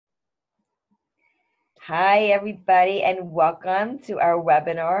Hi, everybody, and welcome to our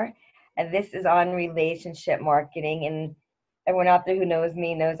webinar. And this is on relationship marketing. And everyone out there who knows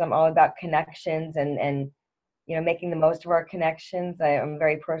me knows I'm all about connections and making the most of our connections. I'm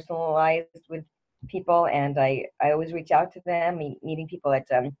very personalized with people, and I always reach out to them, meeting people at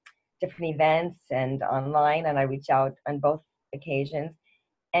different events and online, and I reach out on both occasions.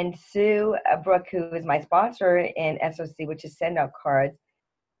 And Sue Brooke, who is my sponsor in SOC, which is Send Out Cards,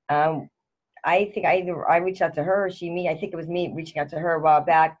 I think I reached out to her or she me. I think it was me reaching out to her a while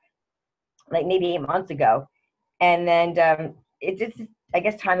back, like maybe 8 months ago. And then it's I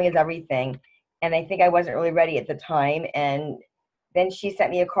guess timing is everything. And I think I wasn't really ready at the time. And then she sent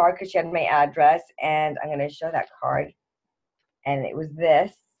me a card because she had my address, and I'm going to show that card. And it was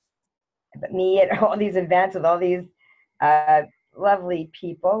this, but me at all these events with all these lovely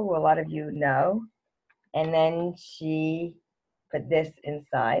people who a lot of you know. And then she put this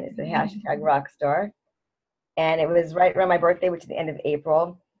inside. It's a hashtag rockstar. And it was right around my birthday, which is the end of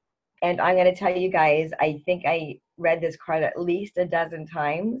April. And I'm going to tell you guys, I think I read this card at least a dozen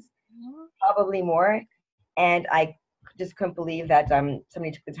times, probably more. And I just couldn't believe that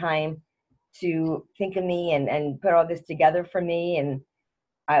somebody took the time to think of me and put all this together for me. And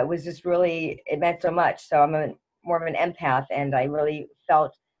it was just really, it meant so much. So I'm more of an empath, and I really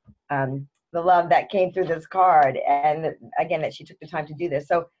felt the love that came through this card. And again, that she took the time to do this.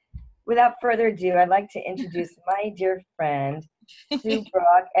 So without further ado, I'd like to introduce my dear friend, Sue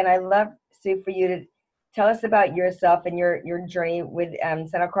Brooke. And I love, Sue, for you to tell us about yourself and your journey with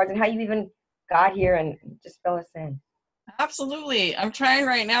Send Out Cards and how you even got here, and just fill us in. Absolutely. I'm trying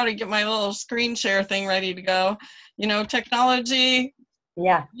right now to get my little screen share thing ready to go. You know, technology.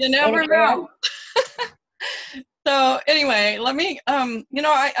 Yeah. You never know. So anyway, let me,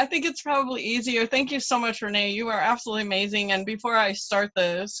 I think it's probably easier. Thank you so much, Renee. You are absolutely amazing. And before I start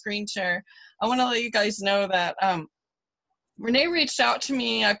the screen share, I want to let you guys know that Renee reached out to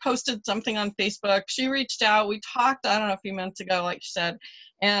me. I posted something on Facebook. She reached out. We talked, I don't know, a few months ago, like she said.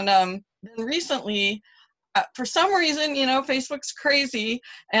 And then recently, for some reason, Facebook's crazy,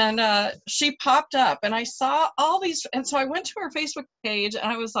 and she popped up, and I saw all these, and so I went to her Facebook page, and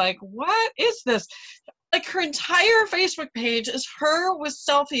I was like, what is this? Like, her entire Facebook page is her with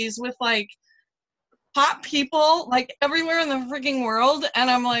selfies with, like, hot people, like, everywhere in the freaking world, and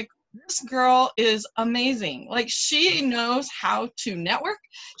I'm like, this girl is amazing. Like, she knows how to network,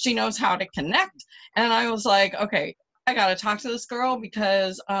 she knows how to connect, and I was like, okay, I gotta talk to this girl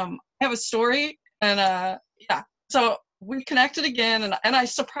because I have a story, and yeah, so we connected again, and I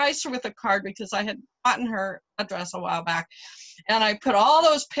surprised her with a card because I had gotten her address a while back, and I put all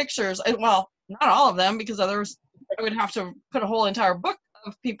those pictures, well, not all of them, because others I would have to put a whole entire book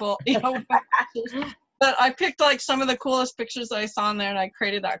of people, but I picked like some of the coolest pictures that I saw in there, and I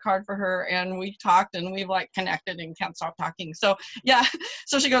created that card for her, and we talked, and we've like connected and can't stop talking. So yeah,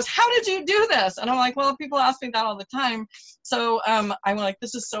 so she goes, how did you do this? And I'm like, well, people ask me that all the time. So I'm like,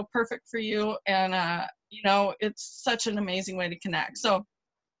 this is so perfect for you, and it's such an amazing way to connect. So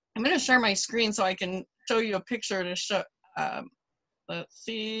I'm going to share my screen so I can show you a picture to show, let's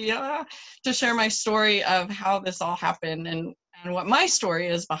see, to share my story of how this all happened and what my story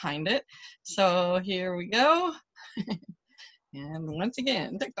is behind it. So here we go. And once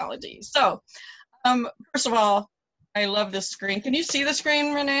again, technology. So first of all, I love this screen. Can you see the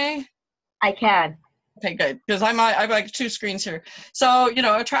screen, Renee? I can. Okay, good, because I have like two screens here. So,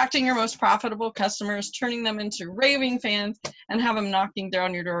 attracting your most profitable customers, turning them into raving fans, and have them knocking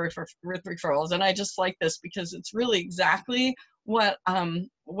down your door with referrals. And I just like this because it's really exactly what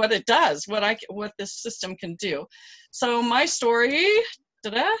it does, what this system can do. So my story,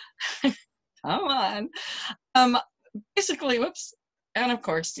 come on, basically, whoops, and of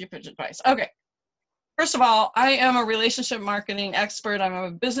course, stupid advice. Okay. First of all, I am a relationship marketing expert. I'm a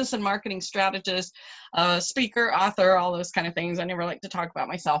business and marketing strategist, speaker, author, all those kind of things. I never like to talk about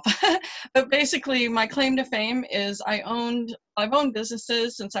myself. But basically, my claim to fame is I've owned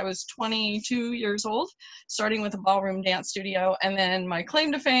businesses since I was 22 years old, starting with a ballroom dance studio. And then my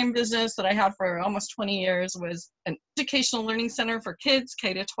claim to fame business that I had for almost 20 years was an educational learning center for kids,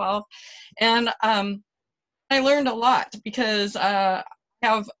 K to 12. And I learned a lot because I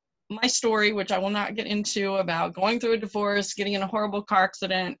have my story, which I will not get into, about going through a divorce, getting in a horrible car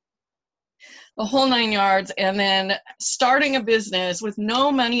accident, the whole 9 yards, and then starting a business with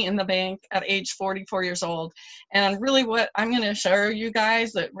no money in the bank at age 44 years old. And really what I'm going to show you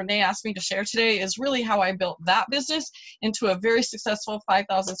guys that Renee asked me to share today is really how I built that business into a very successful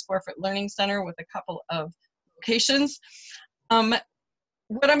 5,000 square foot learning center with a couple of locations.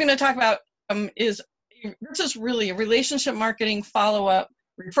 What I'm going to talk about is this is really a relationship marketing follow-up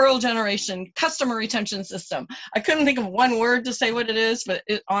referral generation, customer retention system. I couldn't think of one word to say what it is, but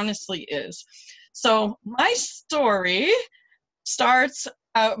it honestly is. So my story starts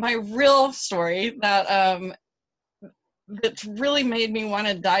out, my real story that really made me want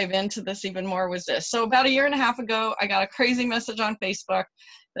to dive into this even more was this. So about 1.5 years ago, I got a crazy message on Facebook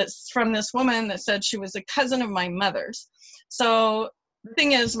that's from this woman that said she was a cousin of my mother's. So the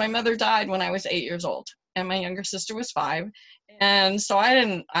thing is, my mother died when I was 8 years old, and my younger sister was 5. And so I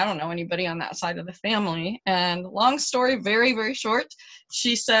don't know anybody on that side of the family. And long story, very, very short,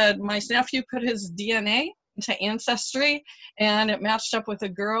 she said my nephew put his DNA into Ancestry, and it matched up with a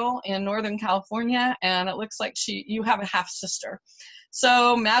girl in Northern California, and it looks like you have a half sister.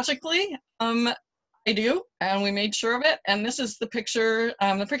 So magically, I do, and we made sure of it. And this is the picture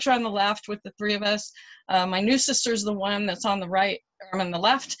on the left with the 3 of us. My new sister's the one that's on the right, I'm on the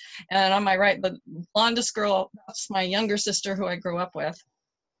left, and on my right, the blondest girl, that's my younger sister who I grew up with.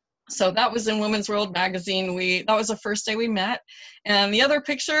 So that was in Women's World magazine. That was the first day we met. And the other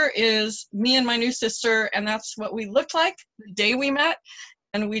picture is me and my new sister, and that's what we looked like the day we met.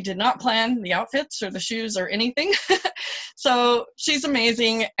 And we did not plan the outfits or the shoes or anything. So she's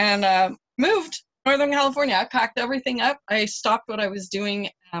amazing, and moved to Northern California. I packed everything up. I stopped what I was doing.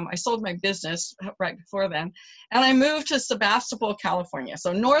 I sold my business right before then, and I moved to Sebastopol, California.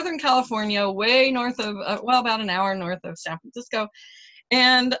 So Northern California, way north of, about an hour north of San Francisco.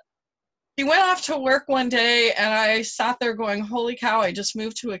 And he went off to work one day, and I sat there going, holy cow, I just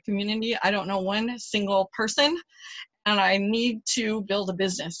moved to a community. I don't know one single person, and I need to build a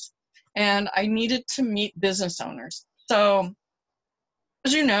business. And I needed to meet business owners. So,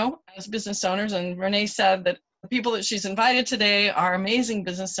 as you know, as business owners, and Renee said that the people that she's invited today are amazing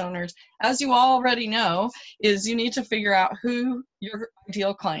business owners. As you already know, is you need to figure out who your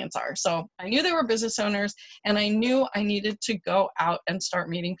ideal clients are. So I knew they were business owners, and I knew I needed to go out and start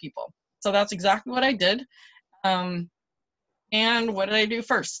meeting people. So that's exactly what I did. And what did I do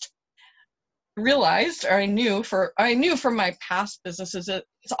first? Realized, or I knew from my past businesses,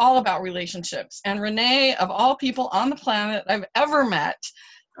 it's all about relationships. And Renee, of all people on the planet I've ever met,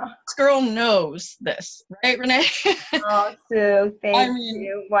 this girl knows this, right, Renee? Oh, Sue, thank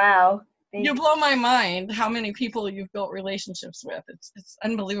you. Wow. You blow my mind how many people you've built relationships with. It's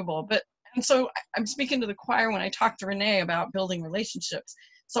unbelievable. And so I'm speaking to the choir when I talked to Renee about building relationships.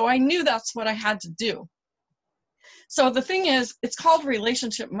 So I knew that's what I had to do. So the thing is, it's called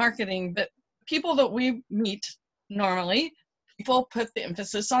relationship marketing, but people that we meet normally, people put the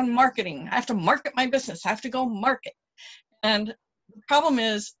emphasis on marketing. I have to market my business. I have to go market. And the problem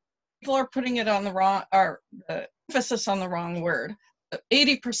is people are putting it on the wrong, or the emphasis on the wrong word.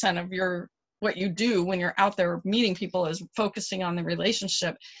 80% of what you do when you're out there meeting people is focusing on the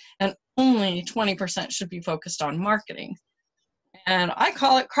relationship, and only 20% should be focused on marketing. And I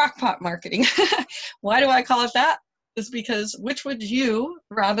call it crockpot marketing. Why do I call it that? It's because which would you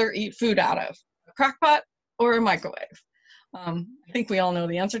rather eat food out of, a crockpot or a microwave? I think we all know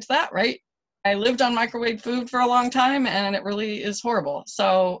the answer to that, right? I lived on microwave food for a long time, and it really is horrible.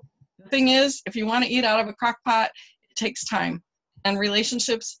 So the thing is, if you want to eat out of a crockpot, it takes time, and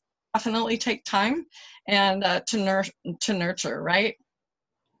relationships definitely take time and to nurture, right?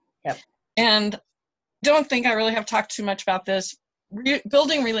 Yep. And don't think I really have talked too much about this.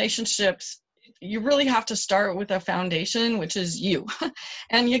 Building relationships, you really have to start with a foundation, which is you.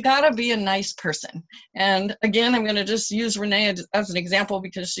 And you gotta be a nice person. And again, I'm gonna just use Renee as an example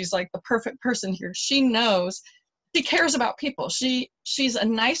because she's like the perfect person here. She knows, she cares about people. She's a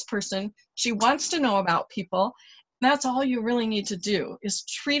nice person. She wants to know about people. And that's all you really need to do, is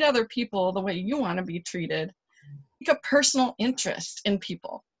treat other people the way you want to be treated. Take a personal interest in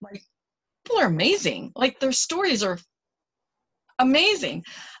people. Like, people are amazing. Like, their stories are amazing.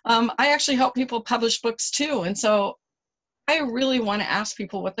 I actually help people publish books too. And so I really want to ask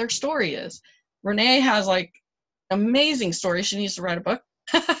people what their story is. Renee has like amazing stories. She needs to write a book.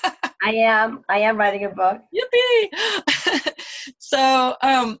 I am writing a book. Yippee! So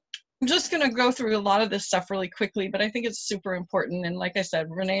I'm just going to go through a lot of this stuff really quickly, but I think it's super important. And like I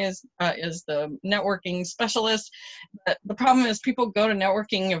said, Renee is the networking specialist. But the problem is people go to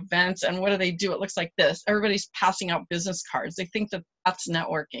networking events, and what do? It looks like this. Everybody's passing out business cards. They think that that's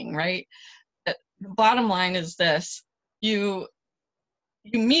networking, right? But the bottom line is this. You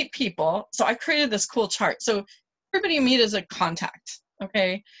meet people. So I created this cool chart. So everybody you meet is a contact,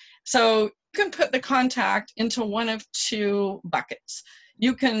 okay? So you can put the contact into one of two buckets.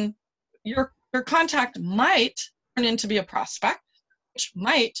 You can, your contact might turn into be a prospect, which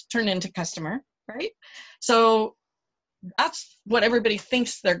might turn into customer, right? So that's what everybody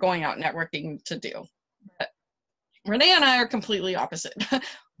thinks they're going out networking to do. But Renee and I are completely opposite.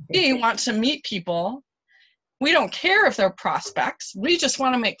 We want to meet people. We don't care if they're prospects. We just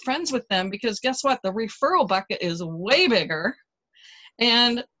want to make friends with them, because guess what? The referral bucket is way bigger,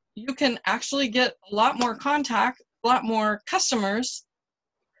 and you can actually get a lot more contact, a lot more customers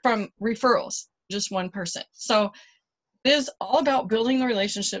from referrals, just one person. So it is all about building the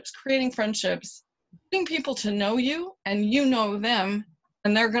relationships, creating friendships, getting people to know you and you know them,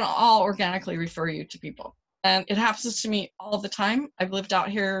 and they're going to all organically refer you to people. And it happens to me all the time. I've lived out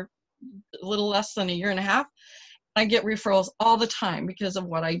here a little less than a year and a half. I get referrals all the time because of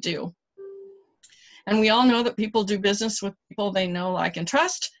what I do. And we all know that people do business with people they know, like, and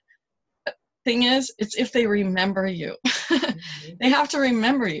trust. The thing is, it's if they remember you. They have to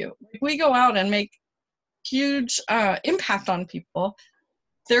remember you. If we go out and make huge impact on people,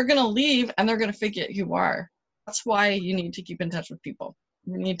 they're going to leave and they're going to forget who you are. That's why you need to keep in touch with people.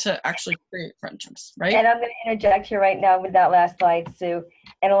 You need to actually create friendships, right? And I'm going to interject here right now with that last slide, Sue.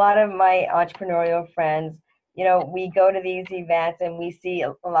 And a lot of my entrepreneurial friends, you know, we go to these events and we see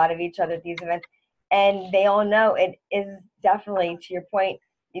a lot of each other at these events, and they all know it is definitely, to your point,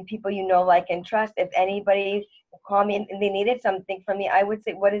 the people you know, like, and trust. If anybody called me and they needed something from me, I would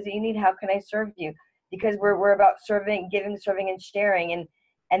say, what is it you need? How can I serve you? Because we're about serving, giving, serving, and sharing,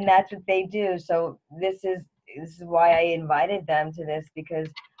 and that's what they do. So this is why I invited them to this, because,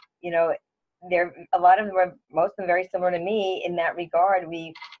 you know, they're, a lot of them are, most of them, very similar to me in that regard.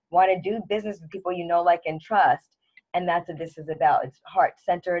 We want to do business with people you know, like, and trust, and that's what this is about. It's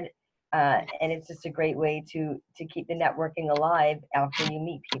heart-centered, and it's just a great way to keep the networking alive after you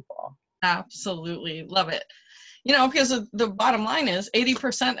meet people. Absolutely. Love it. You know, because the bottom line is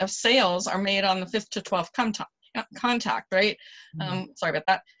 80% of sales are made on the 5th to 12th contact, right? Sorry about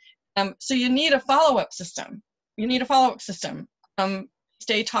that. So you need a follow-up system. You need a follow-up system.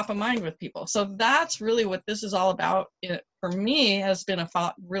 Stay top of mind with people. So that's really what this is all about. It, for me, has been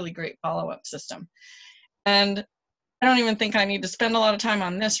a really great follow-up system. And I don't even think I need to spend a lot of time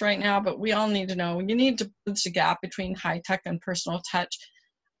on this right now, but we all need to know, you need to bridge the gap between high tech and personal touch.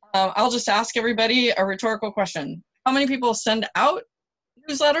 I'll just ask everybody a rhetorical question. How many people send out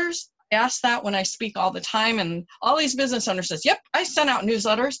newsletters? I ask that when I speak all the time, and all these business owners says, yep, I send out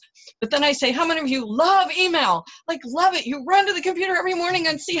newsletters. But then I say, how many of you love email? Like, love it. You run to the computer every morning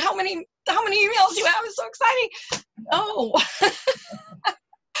and see how many emails you have. It's so exciting. No.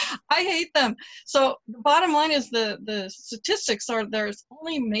 I hate them. So the bottom line is the statistics are there's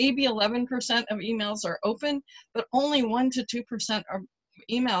only maybe 11% of emails are open, but only 1 to 2% of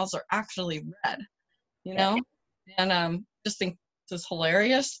emails are actually read, you know? And just think this is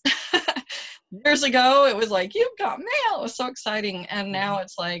hilarious. Years ago, it was like, you've got mail. It was so exciting. And now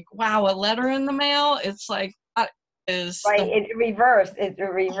it's like, wow, a letter in the mail. It's like, that is right. It's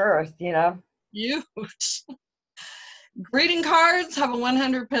reversed, you know? Huge. Greeting cards have a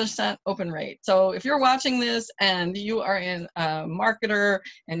 100% open rate. So if you're watching this and you are a marketer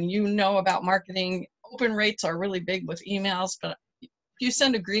and you know about marketing, open rates are really big with emails. But if you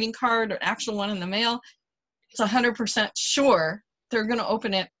send a greeting card or an actual one in the mail, it's 100% sure they're going to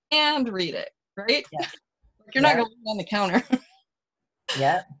open it and read it, right? Yeah. You're not going to leave it on the counter.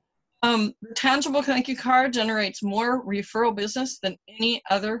 Yeah. The tangible thank you card generates more referral business than any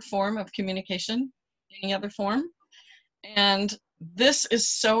other form of communication, any other form. And this is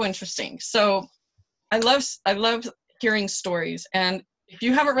so interesting. So I love hearing stories. And if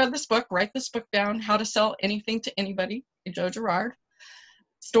you haven't read this book, write this book down, How to Sell Anything to Anybody by Joe Girard.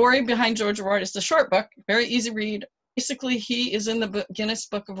 Story behind Joe Girard is the short book, very easy read. Basically, he is in the Guinness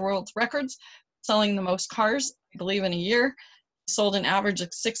Book of World Records, selling the most cars, I believe, in a year. He sold an average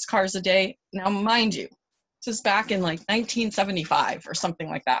of 6 cars a day. Now, mind you, this is back in like 1975 or something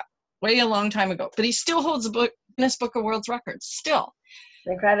like that, way a long time ago. But he still holds the Guinness Book of World Records, still.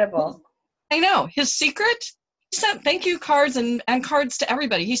 Incredible. I know. His secret, he sent thank you cards and cards to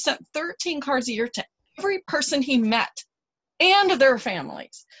everybody. He sent 13 cards a year to every person he met and their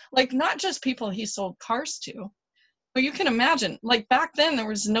families. Like, not just people he sold cars to. But you can imagine, like, back then there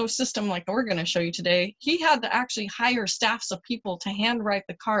was no system like we're going to show you today. He had to actually hire staffs of people to handwrite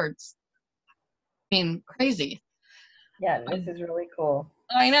the cards. I mean, crazy. Yeah, this is really cool.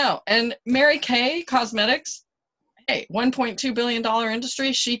 I know. And Mary Kay Cosmetics, hey, $1.2 billion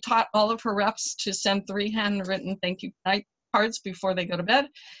industry. She taught all of her reps to send 3 handwritten thank you night cards before they go to bed.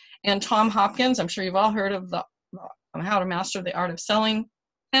 And Tom Hopkins, I'm sure you've all heard of the How to Master the Art of Selling,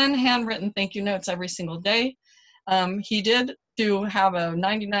 10 handwritten thank you notes every single day. He did to have a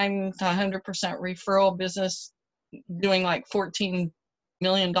 99 to 100% referral business, doing like $14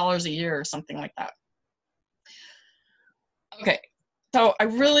 million a year or something like that. Okay, so I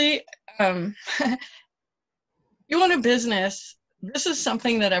really, you own a business, this is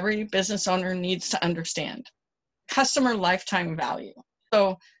something that every business owner needs to understand. Customer lifetime value.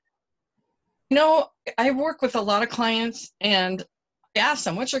 So, you know, I work with a lot of clients and I ask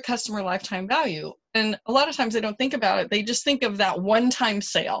them, what's your customer lifetime value? And a lot of times they don't think about it. They just think of that one-time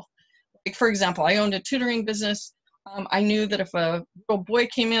sale. Like, for example, I owned a tutoring business. I knew that if a little boy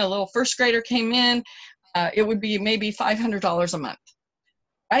came in, a little first grader came in, it would be maybe $500 a month.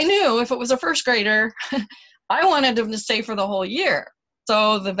 I knew if it was a first grader, I wanted them to stay for the whole year.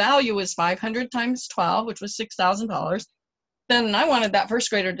 So the value is 500 times 12, which was $6,000. Then I wanted that first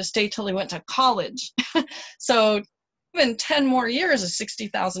grader to stay till he went to college. So even 10 more years is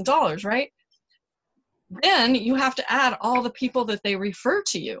 $60,000, right? Then you have to add all the people that they refer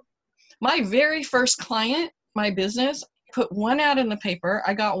to you. My very first client, my business, put one ad in the paper.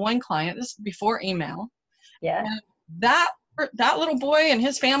 I got one client. This is before email. Yeah. And that little boy and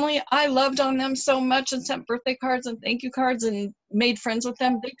his family, I loved on them so much and sent birthday cards and thank you cards and made friends with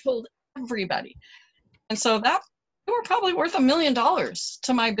them. They told everybody. And so that they were probably worth $1 million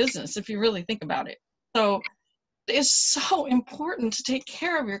to my business if you really think about it. So it is so important to take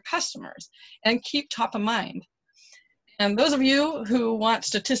care of your customers and keep top of mind. And those of you who want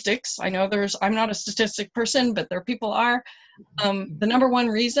statistics, I know I'm not a statistic person, but there people are. The number one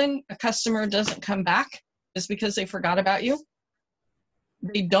reason a customer doesn't come back is because they forgot about you.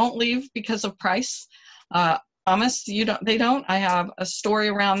 They don't leave because of price. Promise they don't. I have a story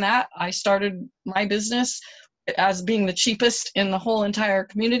around that. I started my business as being the cheapest in the whole entire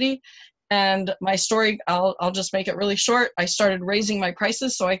community. And my story, I'll just make it really short. I started raising my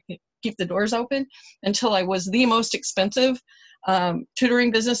prices so I could keep the doors open until I was the most expensive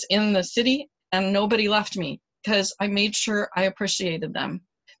tutoring business in the city, and nobody left me because I made sure I appreciated them.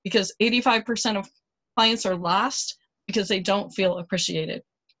 Because 85% of clients are lost because they don't feel appreciated.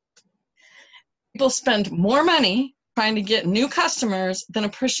 People spend more money trying to get new customers than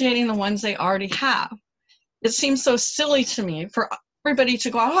appreciating the ones they already have. It seems so silly to me for everybody to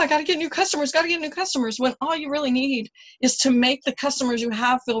go, oh, I got to get new customers, when all you really need is to make the customers you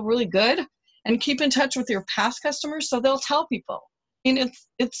have feel really good and keep in touch with your past customers so they'll tell people. I mean,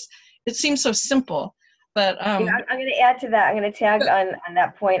 it seems so simple, but I'm going to add to that. I'm going to tag on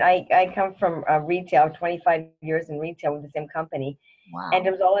that point. I come from retail, 25 years in retail with the same company. Wow. And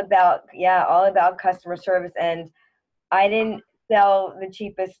it was all about customer service. And I didn't sell the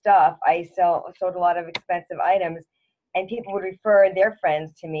cheapest stuff. I sold a lot of expensive items, and people would refer their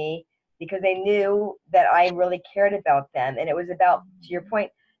friends to me because they knew that I really cared about them. And it was about, to your point,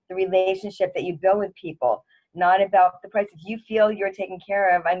 the relationship that you build with people, not about the price. If you feel you're taken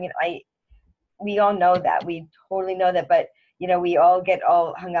care of, I mean, we all know that. We totally know that. But, you know, we all get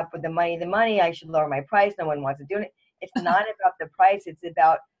all hung up with the money. I should lower my price. No one wants to do it. It's not about the price. It's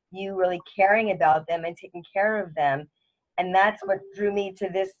about you really caring about them and taking care of them. And that's what drew me to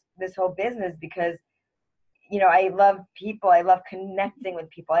this whole business, because, you know, I love people. I love connecting with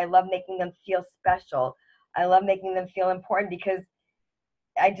people. I love making them feel special. I love making them feel important, because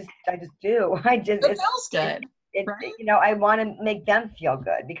I just do. It feels good. Right? You know, I want to make them feel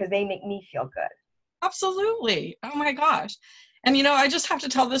good because they make me feel good. Absolutely. Oh my gosh. And you know, I just have to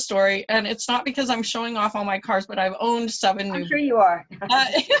tell this story, and it's not because I'm showing off all my cars, but I've owned 7 new. I'm sure you are.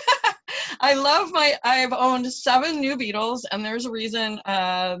 I've owned 7 new Beetles, and there's a reason.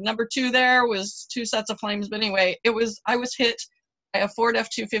 Number 2 there was 2 sets of flames, but anyway, I was hit by a Ford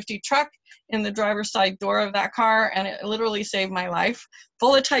F-250 truck in the driver's side door of that car, and it literally saved my life.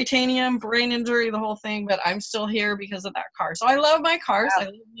 Full of titanium, brain injury, the whole thing, but I'm still here because of that car. So I love my cars. Wow. I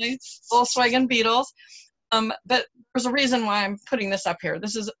love my Volkswagen Beetles. But there's a reason why I'm putting this up here.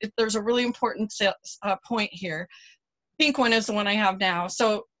 There's a really important point here. Pink one is the one I have now.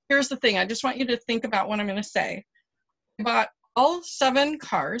 So here's the thing. I just want you to think about what I'm going to say. I bought all 7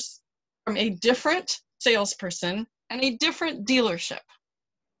 cars from a different salesperson and a different dealership.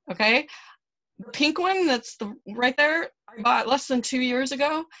 Okay? The pink one that's right there, I bought less than 2 years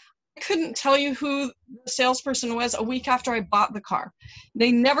ago. I couldn't tell you who the salesperson was a week after I bought the car.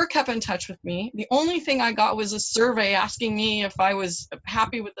 They never kept in touch with me. The only thing I got was a survey asking me if I was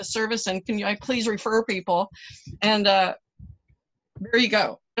happy with the service and can I please refer people. And there you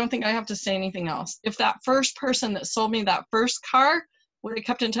go. I don't think I have to say anything else. If that first person that sold me that first car would have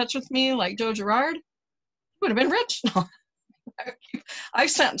kept in touch with me like Joe Girard, he would have been rich. I've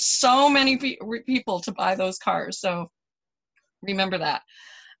sent so many people to buy those cars. So remember that.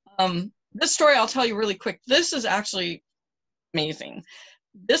 This story I'll tell you really quick. This is actually amazing.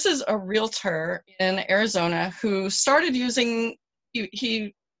 This is a realtor in Arizona who started using,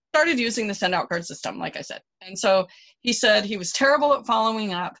 he started using the send out card system, like I said. And so he said he was terrible at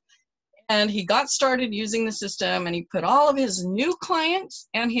following up. And he got started using the system, and he put all of his new clients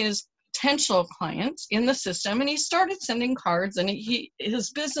and his potential clients in the system, and he started sending cards, and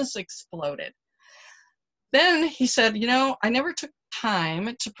his business exploded. Then he said, you know, I never took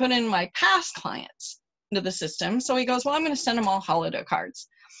time to put in my past clients into the system. So he goes, well, I'm going to send them all holiday cards.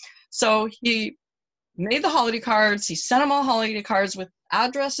 So he made the holiday cards. He sent them all holiday cards with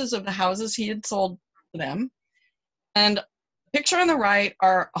addresses of the houses he had sold to them. And the picture on the right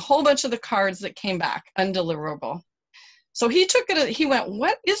are a whole bunch of the cards that came back undeliverable. So he took it, he went,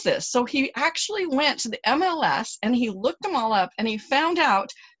 what is this? So he actually went to the MLS and he looked them all up, and he found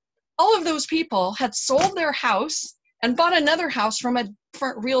out all of those people had sold their house and bought another house from a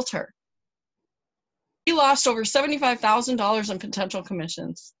different realtor. He lost over $75,000 in potential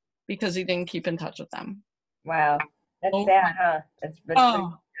commissions because he didn't keep in touch with them. Wow. That's sad, huh? That's pretty sad.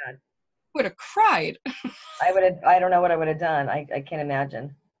 I would have cried. I don't know what I would have done. I can't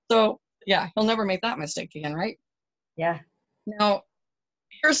imagine. So yeah, he'll never make that mistake again, right? Yeah. Now,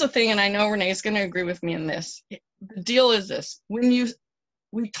 here's the thing, and I know Renee's going to agree with me in this. The deal is this: when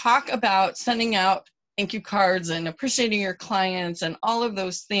we talk about sending out thank you cards and appreciating your clients and all of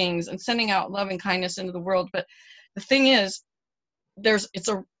those things and sending out love and kindness into the world, but the thing is, there's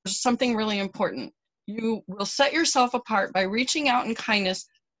something really important. You will set yourself apart by reaching out in kindness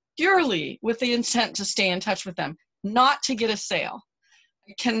purely with the intent to stay in touch with them, not to get a sale.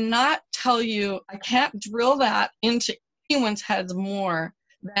 I cannot tell you, I can't drill that into anyone's heads more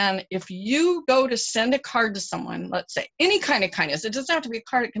than if you go to send a card to someone, let's say, any kind of kindness. It doesn't have to be a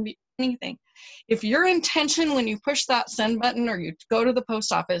card, it can be anything. If your intention when you push that send button or you go to the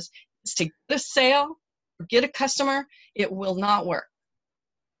post office is to get a sale or get a customer, it will not work.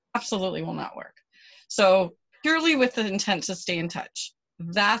 Absolutely will not work. So purely with the intent to stay in touch,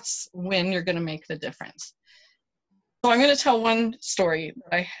 that's when you're going to make the difference. So I'm going to tell one story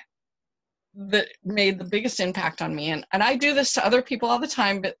that made the biggest impact on me. And I do this to other people all the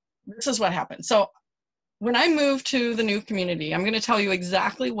time, but this is what happened. So when I moved to the new community, I'm going to tell you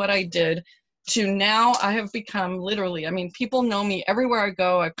exactly what I did to now I have become literally, I mean, people know me everywhere I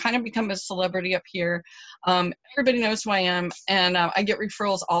go. I've kind of become a celebrity up here. Everybody knows who I am. And I get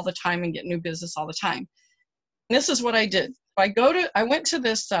referrals all the time and get new business all the time. And this is what I did. I went to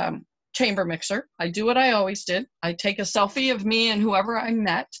this chamber mixer. I do what I always did. I take a selfie of me and whoever I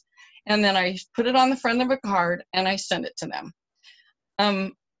met, and then I put it on the front of a card and I send it to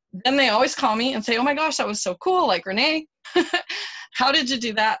them. Then they always call me and say, oh my gosh, that was so cool. Like, Renee, how did you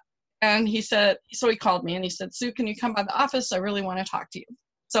do that? And he said, so he called me and he said, Sue, can you come by the office? I really want to talk to you.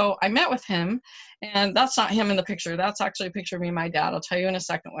 So I met with him, and that's not him in the picture. That's actually a picture of me and my dad. I'll tell you in a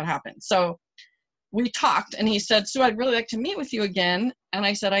second what happened. So we talked and he said, Sue, I'd really like to meet with you again. And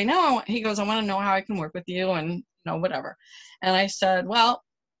I said, I know. He goes, I want to know how I can work with you and whatever. And I said, well,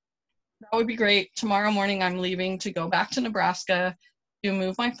 that would be great. Tomorrow morning, I'm leaving to go back to Nebraska to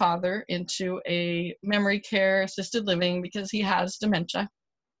move my father into a memory care assisted living because he has dementia.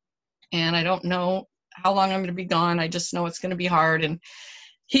 And I don't know how long I'm going to be gone. I just know it's going to be hard. And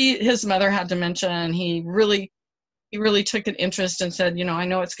his mother had dementia, and he really took an interest and said, I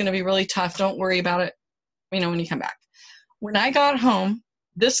know it's going to be really tough. Don't worry about it. When you come back. When I got home,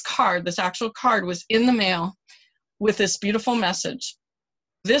 this actual card was in the mail with this beautiful message.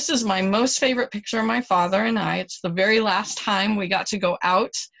 This is my most favorite picture of my father and I. It's the very last time we got to go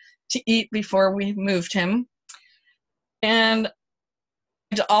out to eat before we moved him. And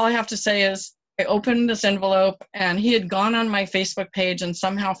all I have to say is I opened this envelope, and he had gone on my Facebook page and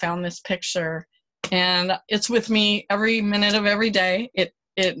somehow found this picture. And it's with me every minute of every day.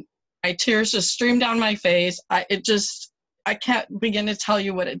 My tears just stream down my face. I can't begin to tell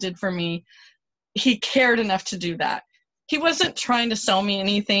you what it did for me. He cared enough to do that. He wasn't trying to sell me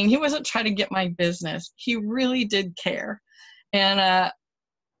anything. He wasn't trying to get my business. He really did care. And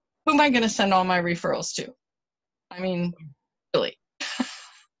who am I going to send all my referrals to? I mean, really.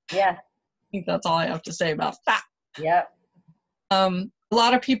 Yeah. I think that's all I have to say about that. Yep. A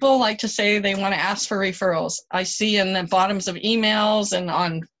lot of people like to say they want to ask for referrals. I see in the bottoms of emails and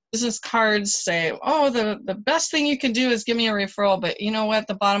on business cards say, oh, the best thing you can do is give me a referral. But you know what?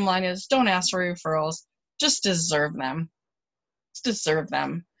 The bottom line is don't ask for referrals. Just deserve them. Just deserve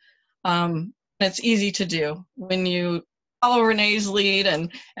them. It's easy to do when you follow Renee's lead and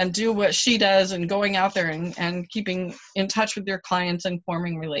do what she does and going out there and keeping in touch with your clients and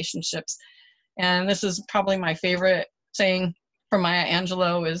forming relationships. And this is probably my favorite saying from Maya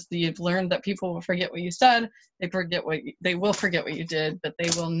Angelou is you've learned that people will forget what you said. They will forget what you did, but they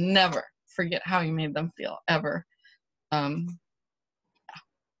will never forget how you made them feel, ever.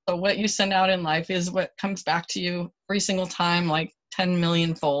 So what you send out in life is what comes back to you every single time. Like 10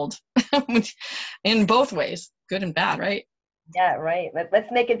 million fold in both ways, good and bad, right? Yeah, right.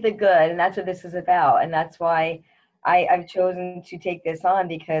 Let's make it the good. And that's what this is about. And that's why I've chosen to take this on,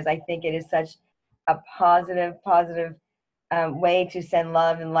 because I think it is such a positive way to send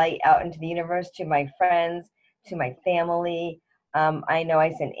love and light out into the universe, to my friends, to my family. I know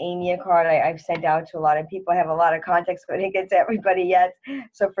I sent Amy a card. I've sent out to a lot of people. I have a lot of contacts, but I didn't get to everybody yet.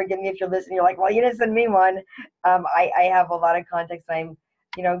 So forgive me if you're listening. You're like, well, you didn't send me one. I have a lot of contacts I'm,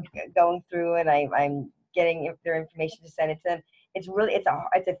 going through, and I'm getting their information to send it to them. It's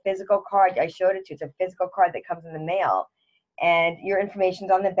a physical card. I showed it to you. It's a physical card that comes in the mail, and your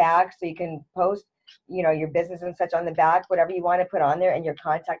information's on the back, so you can post, your business and such on the back, whatever you want to put on there, and your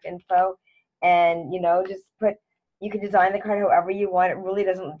contact info, and just put. You can design the card however you want. It really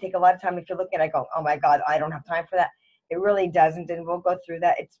doesn't take a lot of time. If you're looking at it, I go, oh my God, I don't have time for that. It really doesn't, and we'll go through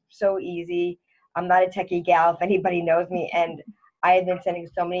that. It's so easy. I'm not a techie gal, if anybody knows me, and I have been sending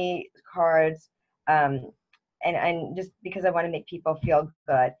so many cards, and just because I want to make people feel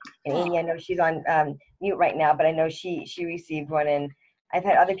good. And Amy, I know she's on mute right now, but I know she received one, and I've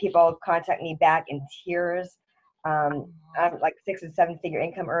had other people contact me back in tears, like 6 and 7 figure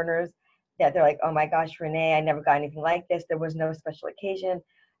income earners, that they're like, oh my gosh, Renee, I never got anything like this. There was no special occasion.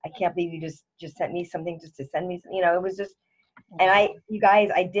 I can't believe you just sent me something just to send me, it was just, and you guys,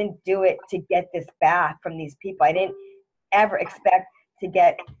 I didn't do it to get this back from these people. I didn't ever expect to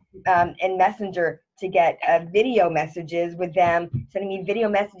get in Messenger to get video messages with them sending me video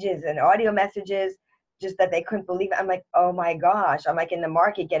messages and audio messages, just that they couldn't believe it. I'm like, oh my gosh, I'm like in the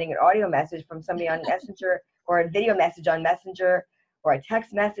market getting an audio message from somebody on Messenger, or a video message on Messenger, or a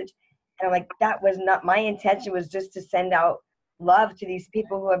text message. And I'm like, that was not my intention. Was just to send out love to these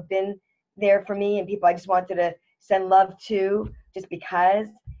people who have been there for me, and people I just wanted to send love to, just because.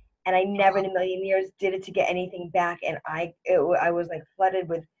 And I never in a million years did it to get anything back. And I was like flooded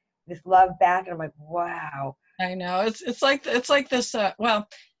with this love back, and I'm like, wow. I know, it's like this. Well,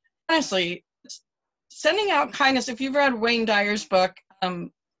 honestly, sending out kindness. If you've read Wayne Dyer's book,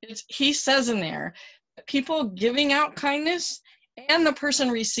 he says in there, people giving out kindness and the person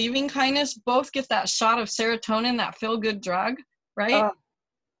receiving kindness both get that shot of serotonin, that feel-good drug, right? Oh.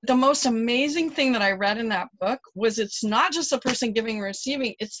 The most amazing thing that I read in that book was it's not just the person giving and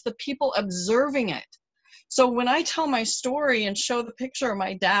receiving, it's the people observing it. So when I tell my story and show the picture of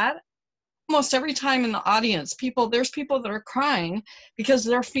my dad, almost every time in the audience, there's people that are crying because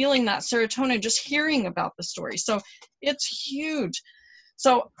they're feeling that serotonin just hearing about the story. So it's huge.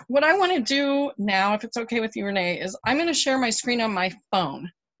 So what I want to do now, if it's okay with you, Renee, is I'm going to share my screen on my phone.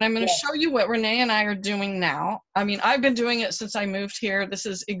 I'm going to show you what Renee and I are doing now. I mean, I've been doing it since I moved here. This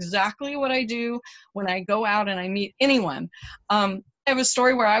is exactly what I do when I go out and I meet anyone. I have a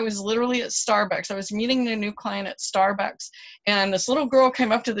story where I was literally at Starbucks. I was meeting a new client at Starbucks, and this little girl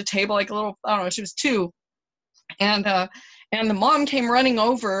came up to the table, like a little, I don't know, she was 2. And the mom came running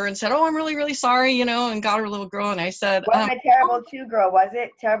over and said, oh, I'm really, really sorry, and got her little girl. And I said, wasn't a terrible 2 girl, was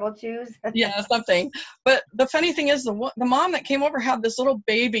it? Terrible 2s? Yeah, something. But the funny thing is, the mom that came over had this little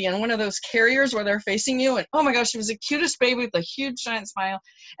baby in one of those carriers where they're facing you. And oh my gosh, she was the cutest baby with a huge giant smile.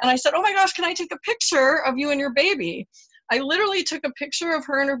 And I said, oh my gosh, can I take a picture of you and your baby? I literally took a picture of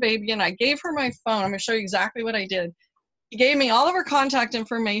her and her baby, and I gave her my phone. I'm going to show you exactly what I did. She gave me all of her contact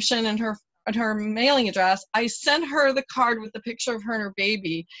information and her mailing address. I sent her the card with the picture of her and her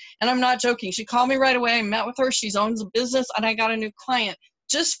baby. And I'm not joking. She called me right away. I met with her. She owns a business, and I got a new client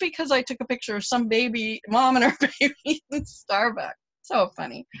just because I took a picture of some baby, mom and her baby in Starbucks. So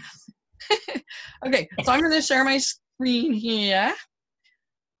funny. Okay, so I'm going to share my screen here.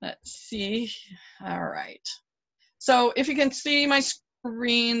 Let's see. All right. So if you can see my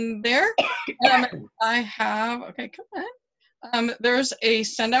screen there, I have, okay, come on. There's a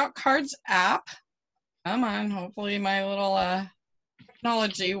send out cards app. Come on, hopefully my little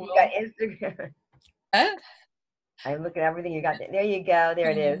technology will. You got Instagram. I'm looking at everything you got. There you go. There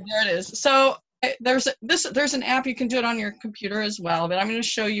it is. There it is. So there's an app. You can do it on your computer as well, but I'm going to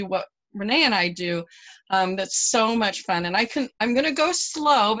show you what Renee and I do. That's so much fun. And I'm going to go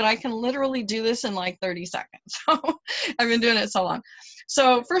slow, but I can literally do this in like 30 seconds. So I've been doing it so long.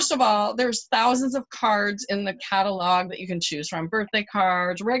 So first of all, there's thousands of cards in the catalog that you can choose from. Birthday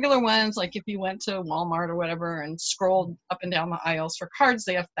cards, regular ones, like if you went to Walmart or whatever and scrolled up and down the aisles for cards,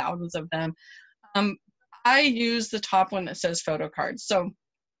 they have thousands of them. I use the top one that says photo cards. So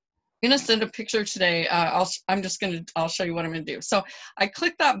I'm going to send a picture today. I'll show you what I'm going to do. So I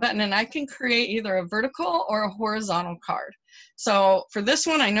click that button and I can create either a vertical or a horizontal card. So for this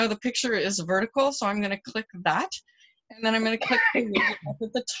one, I know the picture is vertical, so I'm going to click that. And then I'm going to click up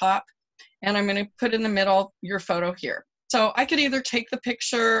at the top, and I'm going to put in the middle your photo here. So I could either take the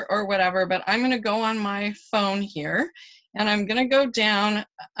picture or whatever, but I'm going to go on my phone here, and I'm going to go down.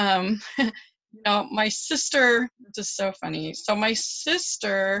 You know, my sister, this is so funny. So my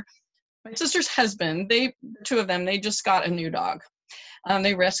sister's husband, the two of them, they just got a new dog.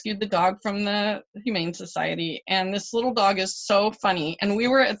 They rescued the dog from the Humane Society, and this little dog is so funny. And we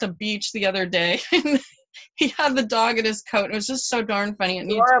were at the beach the other day, and he had the dog in his coat. It was just so darn funny.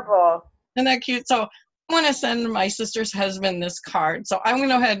 Adorable. Isn't that cute? So I want to send my sister's husband this card. So I'm going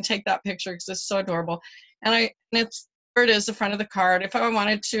to go ahead and take that picture because it's so adorable. And it's, there it is, the front of the card. If I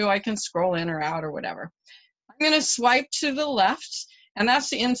wanted to, I can scroll in or out or whatever. I'm going to swipe to the left, and that's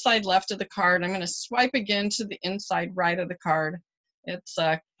the inside left of the card. I'm going to swipe again to the inside right of the card. It's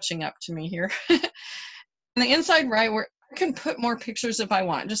catching up to me here. On the inside right, where I can put more pictures if I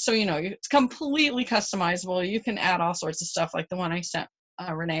want, just so you know. It's completely customizable. You can add all sorts of stuff like the one I sent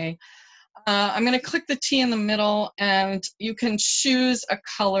Renee. I'm going to click the T in the middle, and you can choose a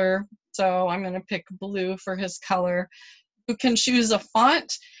color. So I'm going to pick blue for his color. You can choose a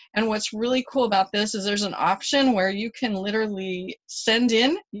font, and what's really cool about this is there's an option where you can literally send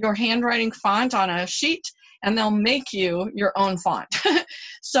in your handwriting font on a sheet, and they'll make you your own font.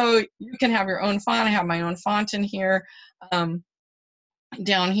 So you can have your own font. I have my own font in here.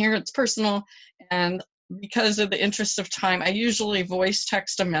 Down here, it's personal, and because of the interest of time, I usually voice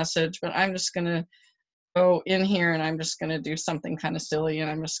text a message, but I'm just going to go in here, and I'm just going to do something kind of silly, and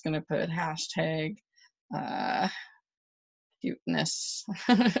I'm just going to put hashtag cuteness.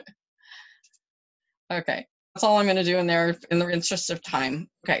 Okay, that's all I'm going to do in there in the interest of time.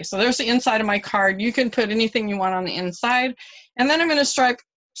 Okay, so there's the inside of my card. You can put anything you want on the inside, and then I'm going to swipe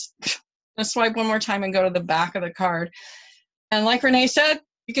one more time and go to the back of the card. And like Renee said,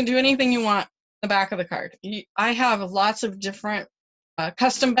 you can do anything you want on the back of the card. I have lots of different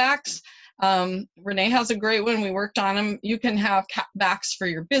custom backs. Renee has a great one. We worked on them. You can have backs for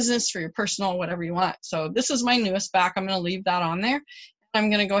your business, for your personal, whatever you want. So this is my newest back. I'm going to leave that on there. I'm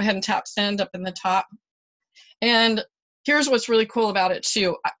going to go ahead and tap send up in the top. And here's what's really cool about it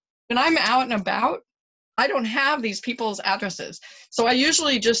too. When I'm out and about, I don't have these people's addresses. So I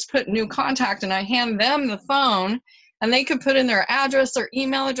usually just put new contact, and I hand them the phone, and they can put in their address, their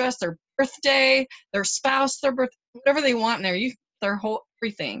email address, their birthday, their spouse, their birth, whatever they want in there, their whole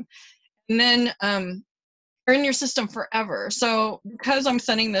everything. And then they're in your system forever. So because I'm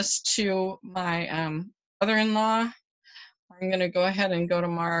sending this to my brother-in-law, I'm going to go ahead and go to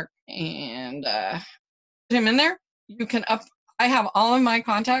Mark and put him in there. You can I have all of my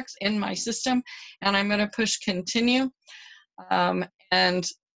contacts in my system, and I'm going to push continue. And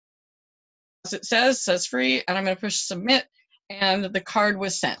as it says free, and I'm going to push submit, and the card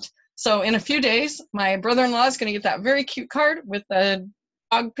was sent. So in a few days, my brother-in-law is going to get that very cute card with the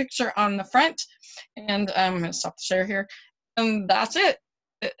dog picture on the front. And I'm going to stop the share here. And that's it.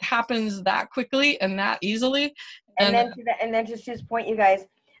 It happens that quickly and that easily. And then to Sue's point, you guys,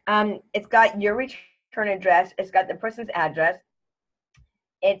 it's got your return address. It's got the person's address.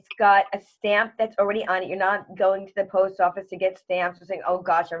 It's got a stamp that's already on it. You're not going to the post office to get stamps and saying, oh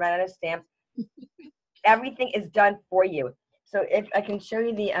gosh, I ran out of stamps. Everything is done for you. So if I can show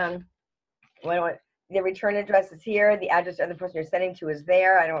you the return address is here. The address of the person you're sending to is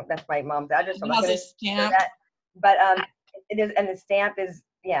there. That's my mom's address. So I'm not going to show that. But it is, and the stamp is,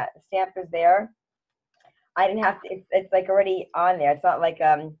 the stamp is there. I didn't have to. It's like already on there. It's not like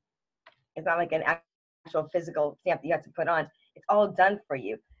an actual physical stamp that you have to put on. It's all done for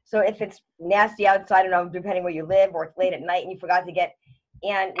you. So if it's nasty outside, I don't know, depending where you live, or it's late at night and you forgot to get,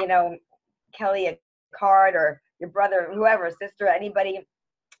 Kelly a card, or your brother, whoever, sister, anybody,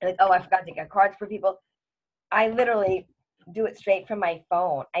 like, oh, I forgot to get cards for people. I literally do it straight from my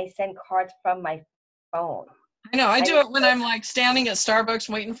phone. I send cards from my phone. I know. I do it when I'm like standing at Starbucks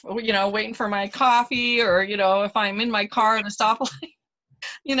waiting for my coffee, or, if I'm in my car at a stoplight.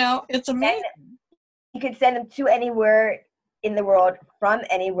 It's amazing. And you can send them to anywhere in the world, from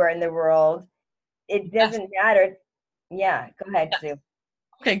anywhere in the world. It doesn't matter. Yeah, go ahead, Sue.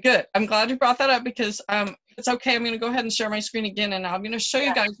 Okay, good. I'm glad you brought that up, because it's okay. I'm going to go ahead and share my screen again, and I'm going to show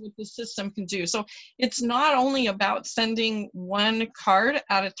you guys what this system can do. So it's not only about sending one card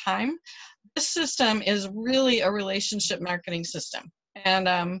at a time. This system is really a relationship marketing system.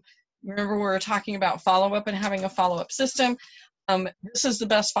 And remember, we were talking about follow-up and having a follow-up system. This is the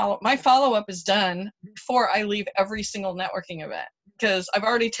best follow-up. My follow-up is done before I leave every single networking event, because I've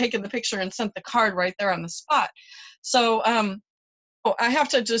already taken the picture and sent the card right there on the spot. So I have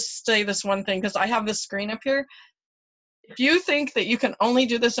to just say this one thing, because I have this screen up here. If you think that you can only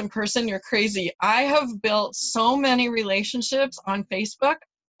do this in person, you're crazy. I have built so many relationships on Facebook.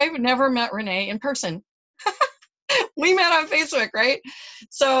 I've never met Renee in person. We met on Facebook, right?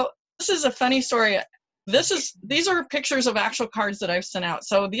 So this is a funny story. These are pictures of actual cards that I've sent out.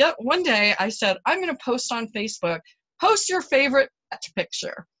 So one day I said, I'm going to post on Facebook, post your favorite pet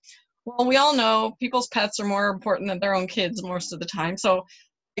picture. Well, we all know people's pets are more important than their own kids most of the time. So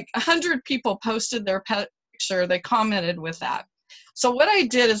like 100 people posted their pet picture. They commented with that. So what I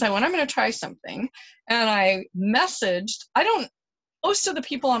did is I went, I'm going to try something. And I messaged, most of the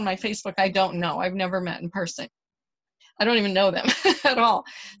people on my Facebook, I don't know. I've never met in person. I don't even know them at all.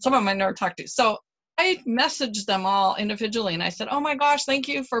 Some of them I never talked to. So I messaged them all individually and I said, oh my gosh, thank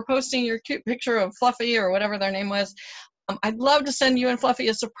you for posting your cute picture of Fluffy or whatever their name was. I'd love to send you and Fluffy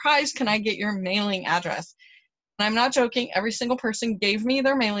a surprise. Can I get your mailing address? And I'm not joking. Every single person gave me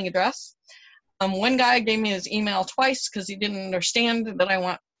their mailing address. One guy gave me his email twice because he didn't understand that I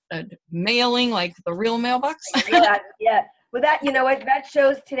want a mailing like the real mailbox. Yeah. Well, that, you know what, that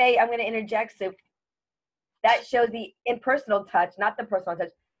shows today, I'm going to interject. So that shows the impersonal touch, not the personal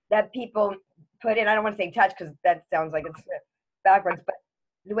touch, that people put in. I don't want to say touch because that sounds like it's backwards, but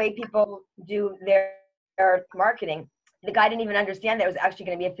the way people do their marketing, the guy didn't even understand that it was actually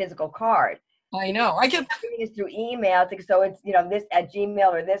going to be a physical card. I know. I get everything is through email. So it's, you know, this at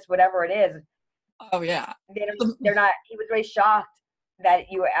Gmail or this, whatever it is. Oh yeah. They're not, he was very shocked that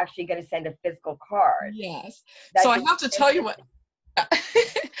you were actually going to send a physical card. Yes. So I have to tell you what,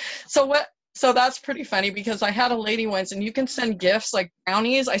 so that's pretty funny because I had a lady once, and you can send gifts like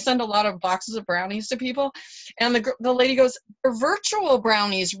brownies. I send a lot of boxes of brownies to people, and the lady goes, they're virtual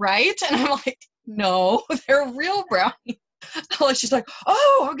brownies, right? And I'm like, no, they're real brownies. She's like,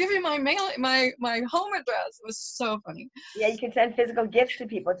 oh, I'll give you my my home address. It was so funny. Yeah, you can send physical gifts to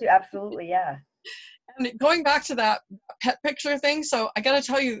people too. Absolutely, yeah. And going back to that pet picture thing, so I got to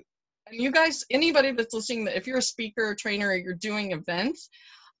tell you, and you guys, anybody that's listening, that if you're a speaker or trainer or you're doing events,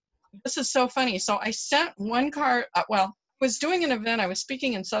 this is so funny. So I sent one card, well, I was doing an event. I was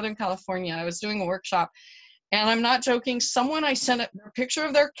speaking in Southern California. I was doing a workshop, and I'm not joking. Someone I sent a picture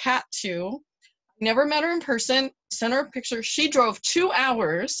of their cat to, never met her in person, sent her a picture. She drove 2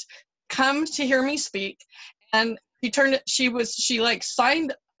 hours, come to hear me speak, and she like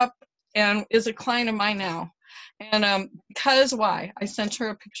signed up and is a client of mine now. And because why? I sent her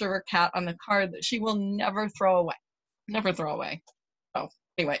a picture of her cat on the card that she will never throw away. Never throw away. Oh,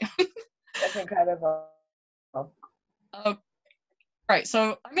 anyway. That's incredible. Okay. Right,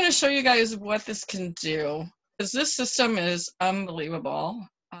 so I'm going to show you guys what this can do, because this system is unbelievable.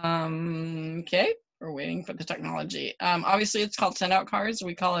 Okay, we're waiting for the technology. Obviously, it's called send out cards.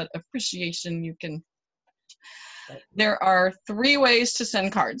 We call it appreciation. There are 3 ways to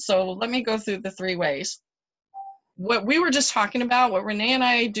send cards. So let me go through the 3 ways. What we were just talking about, what Renee and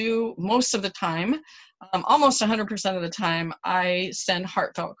I do most of the time, almost 100% of the time, I send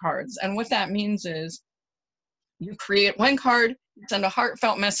heartfelt cards. And what that means is you create one card, you send a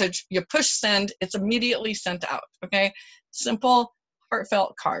heartfelt message, you push send, it's immediately sent out, okay? Simple,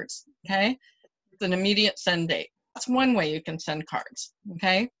 heartfelt cards, okay? With an immediate send date. That's one way you can send cards,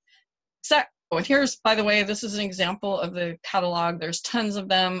 okay? And here's, by the way, this is an example of the catalog. There's tons of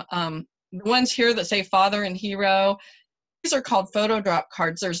them. The ones here that say father and hero, these are called photo drop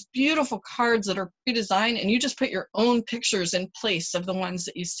cards. There's beautiful cards that are pre-designed, and you just put your own pictures in place of the ones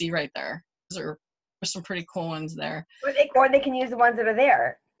that you see right there. There's some pretty cool ones there. Or they can use the ones that are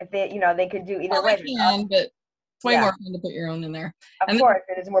there. If they, you know, they could do either way. They can, but it's way more fun to put your own in there. Of course,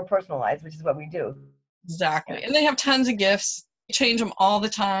 it is more personalized, which is what we do. Exactly. Yeah. And they have tons of gifts. You change them all the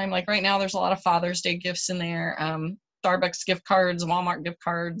time. Like right now, there's a lot of Father's Day gifts in there. Starbucks gift cards, Walmart gift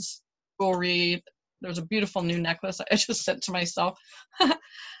cards, jewelry. There's a beautiful new necklace I just sent to myself.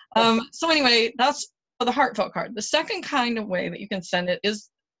 So anyway, that's for the heartfelt card. The second kind of way that you can send it is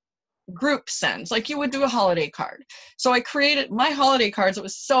group sends, like you would do a holiday card. So I created my holiday cards. It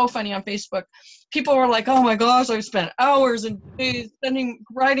was so funny on Facebook. People were like, oh my gosh, I've spent hours and days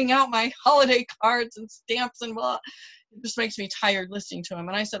writing out my holiday cards and stamps and blah. It just makes me tired listening to them.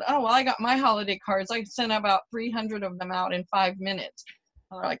 And I said, oh, well, I got my holiday cards. I sent about 300 of them out in 5 minutes.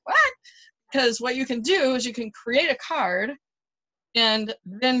 And they're like, what? Because what you can do is you can create a card, and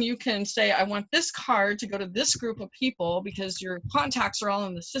then you can say, I want this card to go to this group of people, because your contacts are all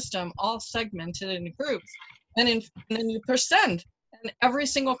in the system, all segmented into groups. And then you push send. And every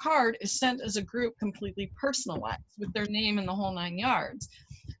single card is sent as a group, completely personalized with their name and the whole 9 yards.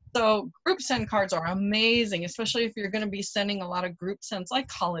 So group send cards are amazing, especially if you're going to be sending a lot of group sends like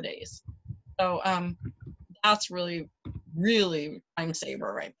holidays. So that's really, really time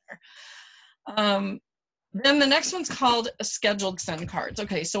saver right there. Then the next one's called a scheduled send cards.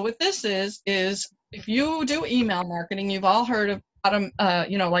 Okay, so what this is if you do email marketing, you've all heard of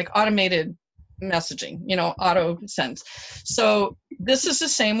like automated messaging, you know, auto sends. So this is the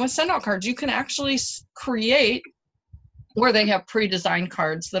same with send out cards. You can actually create where they have pre-designed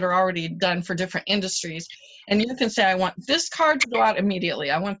cards that are already done for different industries. And you can say, I want this card to go out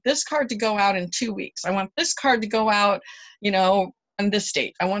immediately. I want this card to go out in 2 weeks. I want this card to go out, you know, on this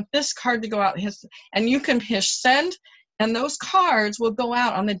date. I want this card to go out. And you can push send, and those cards will go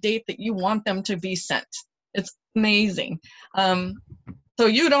out on the date that you want them to be sent. It's amazing. So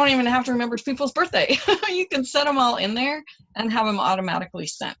you don't even have to remember people's birthday. You can set them all in there and have them automatically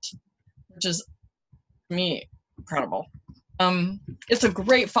sent, which is, to me, incredible. It's a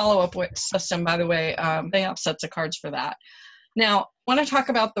great follow-up system, by the way. They have sets of cards for that. Now, I want to talk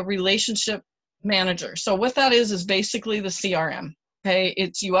about the relationship manager. So what that is basically the CRM. Okay,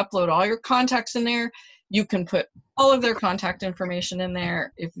 it's you upload all your contacts in there. You can put all of their contact information in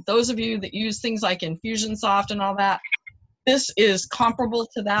there. If those of you that use things like Infusionsoft and all that, this is comparable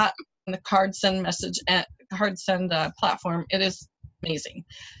to that in the card send message and card send platform. It is amazing.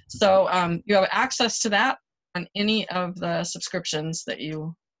 So you have access to that on any of the subscriptions that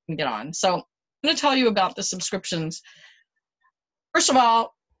you can get on. So I'm going to tell you about the subscriptions. First of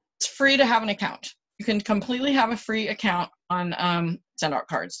all, it's free to have an account. You can completely have a free account on send out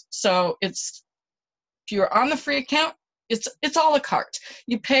cards. So it's, if you're on the free account, it's a la carte.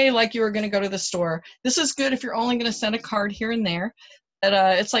 You pay like you were going to go to the store. This is good if you're only going to send a card here and there. But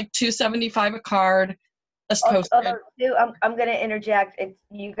it's like $2.75 a card. Although, Sue, I'm going to interject. It's,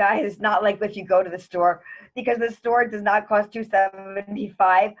 you guys, not like if you go to the store, because the store does not cost $2.75.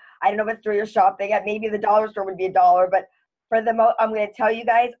 I don't know what store you're shopping at. Maybe the dollar store would be $1, but for the I'm going to tell you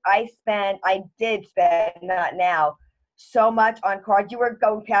guys, I did spend, not now, so much on cards. You were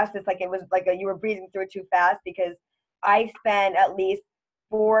going past this like it was like you were breezing through it too fast, because I spent at least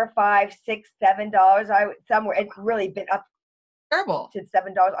 $4, $5, $6, $7. Somewhere it's really been up terrible to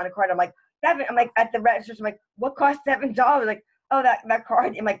 $7 on a card. I'm like, $7. I'm like at the register. I'm like, what costs $7? Like, oh, that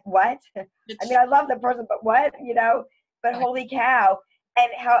card. I'm like, what? I mean, I love the person, but what? You know? But holy cow! And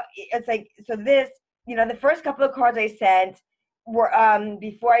how it's like, so this, you know, the first couple of cards I sent were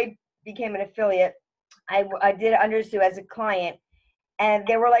before I became an affiliate. I did it under Sue as a client, and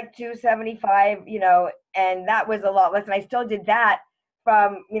they were like $2.75, you know, and that was a lot less. And I still did that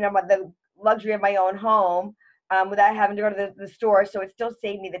from, you know, the luxury of my own home, without having to go to the store. So it still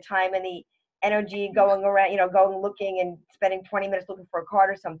saved me the time and the energy going around, you know, going looking and spending 20 minutes looking for a card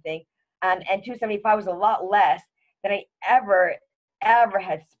or something. And $2.75 was a lot less than I ever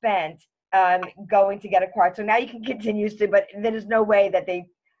had spent going to get a card. So now you can continue to, but there's no way that they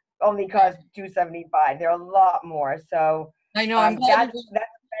only cost $2.75. They're a lot more. So I know that's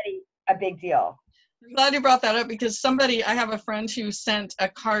already a big deal. I'm glad you brought that up, because I have a friend who sent a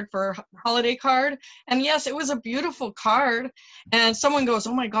card for a holiday card, and yes, it was a beautiful card, and someone goes,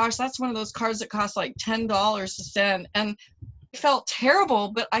 oh my gosh, that's one of those cards that cost like $10 to send, and I felt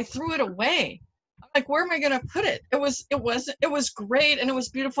terrible, but I threw it away. I'm like, where am I going to put it? It was great, and it was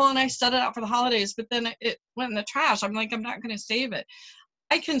beautiful, and I set it out for the holidays, but then it went in the trash. I'm like, I'm not going to save it.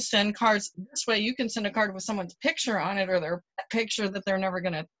 I can send cards this way. You can send a card with someone's picture on it, or their picture that they're never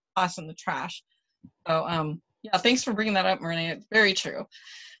going to toss in the trash. So, yeah, thanks for bringing that up, Renee. It's very true.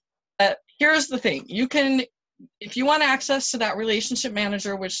 Here's the thing. You can, if you want access to that relationship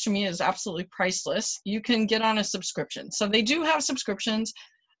manager, which to me is absolutely priceless, you can get on a subscription. So they do have subscriptions.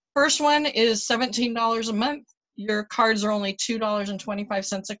 First one is $17 a month. Your cards are only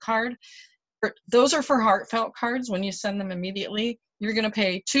 $2.25 a card. Those are for heartfelt cards. When you send them immediately, you're going to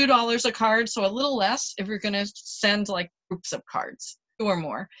pay $2 a card, so a little less if you're going to send like groups of cards, 2 or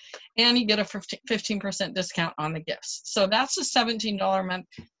more, and you get a 15% discount on the gifts. So that's a $17 a month.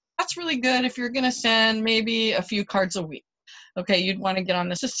 That's really good if you're going to send maybe a few cards a week. Okay, you'd want to get on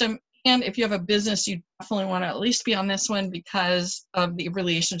the system, and if you have a business, you definitely want to at least be on this one because of the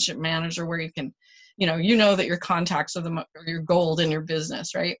relationship manager, where you can, you know that your contacts are your gold in your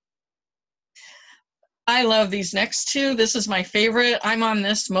business, right? I love these next two. This is my favorite. I'm on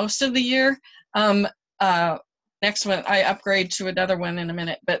this most of the year. Next one, I upgrade to another one in a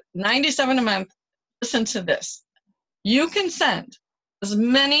minute, but $97 a month. Listen to this. You can send as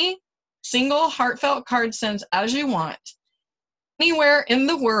many single heartfelt card sends as you want, anywhere in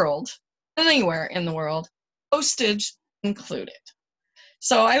the world, postage included.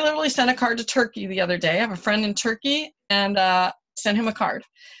 So I literally sent a card to Turkey the other day. I have a friend in Turkey, and sent him a card,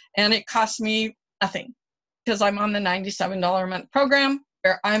 and it cost me nothing, because I'm on the $97 a month program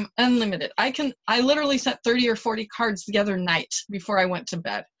where I'm unlimited. I literally sent 30 or 40 cards the other night before I went to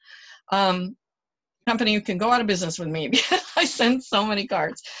bed. Company can go out of business with me because I send so many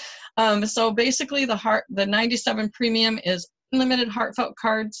cards. So basically the 97 premium is unlimited heartfelt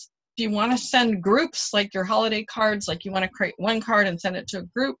cards. If you want to send groups, like your holiday cards, like you want to create one card and send it to a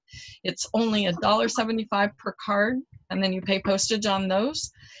group, it's only $1.75 per card, and then you pay postage on those,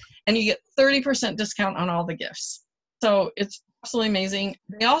 and you get 30% discount on all the gifts. So it's absolutely amazing.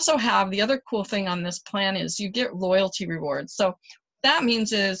 They also have, the other cool thing on this plan is you get loyalty rewards. So that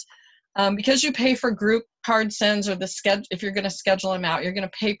means is, because you pay for group card sends, or the schedule, if you're going to schedule them out, you're going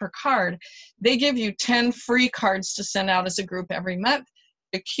to pay per card. They give you 10 free cards to send out as a group every month,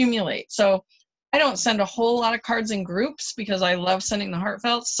 accumulate. So I don't send a whole lot of cards in groups because I love sending the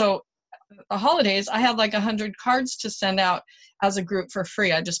heartfelt. So the holidays, I had like 100 cards to send out as a group for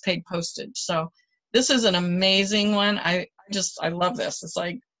free. I just paid postage. So this is an amazing one. I love this. It's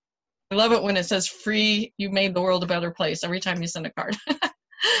like, I love it when it says free, you made the world a better place every time you send a card.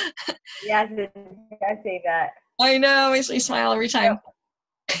 Yes, I say that. I know, makes me smile every time.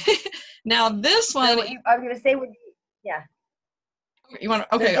 Now this one, so I was going to say, yeah. You want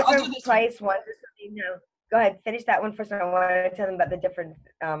to, okay, I'll do this price one. Just so you know. Go ahead, finish that one first. I want to tell them about the different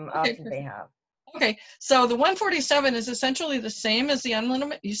options they have. Okay, so the 147 is essentially the same as the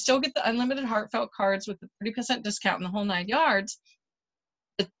unlimited. You still get the unlimited heartfelt cards with the 30% discount in the whole 9 yards.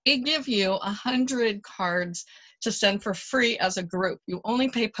 But they give you 100 cards to send for free as a group. You only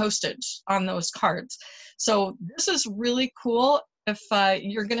pay postage on those cards. So this is really cool if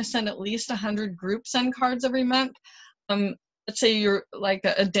you're going to send at least 100 group send cards every month. Let's say you're like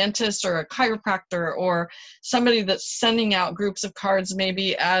a dentist or a chiropractor or somebody that's sending out groups of cards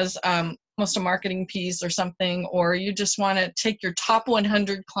maybe as almost a marketing piece or something, or you just want to take your top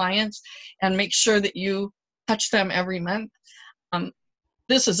 100 clients and make sure that you touch them every month.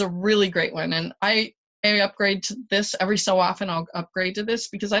 This is a really great one, and I upgrade to this every so often. I'll upgrade to this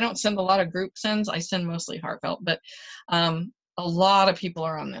because I don't send a lot of group sends. I send mostly heartfelt, but a lot of people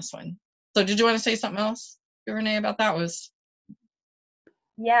are on this one. So did you want to say something else, Renee, about that?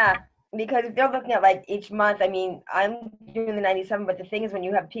 Yeah, because if they're looking at like each month, I mean, I'm doing the 97, but the thing is when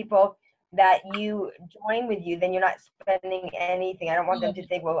you have people that you join with you, then you're not spending anything. I don't want them to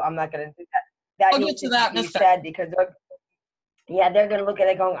think, well, I'm not going to do that. That needs to be said because they're going to look at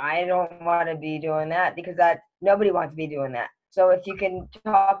it going, I don't want to be doing that because nobody wants to be doing that. So if you can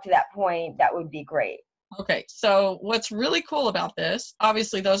talk to that point, that would be great. Okay, so what's really cool about this,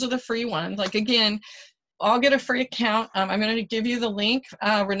 obviously those are the free ones. Like again, I'll get a free account. I'm going to give you the link.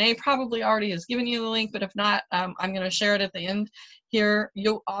 Renee probably already has given you the link, but if not, I'm going to share it at the end here.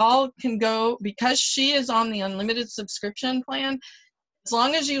 You all can go, because she is on the unlimited subscription plan, as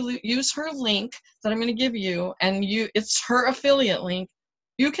long as you use her link that I'm going to give you, and it's her affiliate link,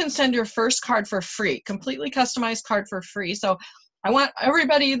 you can send your first card for free, completely customized card for free. So I want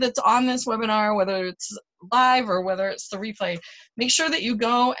everybody that's on this webinar, whether it's live or whether it's the replay, make sure that you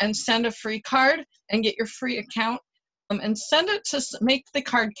go and send a free card and get your free account and send it to make the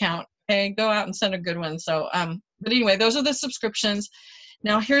card count. Okay, go out and send a good one. So, but anyway, those are the subscriptions.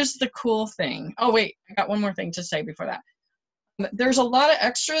 Now here's the cool thing. Oh wait, I got one more thing to say before that. There's a lot of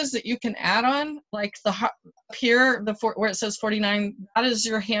extras that you can add on, like up here, where it says 49, that is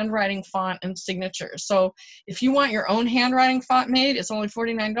your handwriting font and signature. So if you want your own handwriting font made, it's only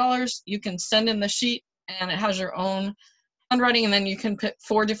 $49. You can send in the sheet and it has your own handwriting, and then you can put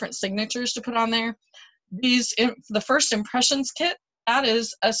 4 different signatures to put on there. The first impressions kit, that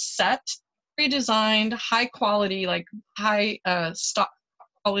is a set, pre-designed, high quality, like high stock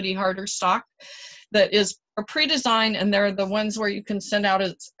quality, harder stock, that is pre-designed, and they're the ones where you can send out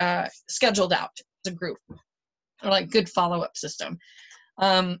as scheduled out as a group, or like good follow-up system.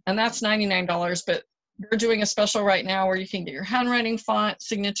 And that's $99, but they're doing a special right now where you can get your handwriting font,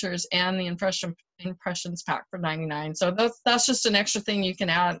 signatures, and the impressions pack for $99. So that's just an extra thing you can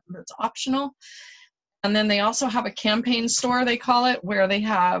add that's optional. And then they also have a campaign store, they call it, where they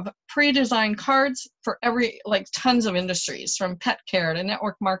have pre-designed cards for like tons of industries, from pet care to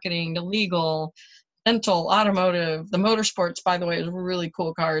network marketing to legal, dental, automotive. The motorsports, by the way, is really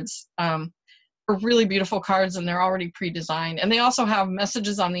cool cards. Are really beautiful cards, and they're already pre-designed. And they also have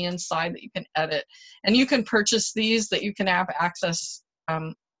messages on the inside that you can edit. And you can purchase these that you can have access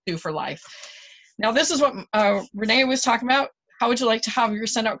to for life. Now, this is what Renee was talking about. How would you like to have your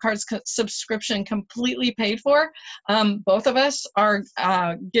Send Out Cards subscription completely paid for? Both of us are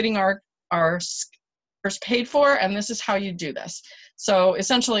getting our paid for, and this is how you do this. So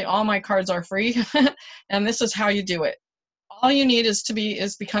essentially all my cards are free and this is how you do it. All you need is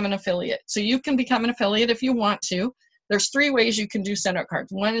become an affiliate. So you can become an affiliate if you want to. There's 3 ways you can do Send Out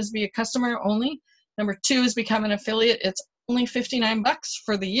Cards. One is be a customer only. Number 2 is become an affiliate. It's only $59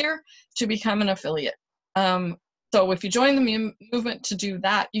 for the year to become an affiliate. So if you join the movement to do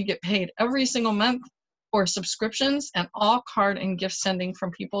that, you get paid every single month for subscriptions and all card and gift sending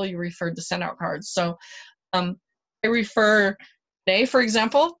from people you referred to send out cards. So I refer Day, for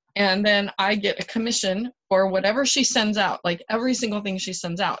example, and then I get a commission for whatever she sends out, like every single thing she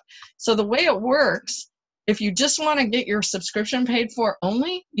sends out. So the way it works, if you just want to get your subscription paid for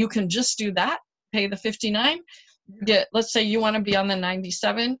only, you can just do that, pay the $59. Get, let's say you want to be on the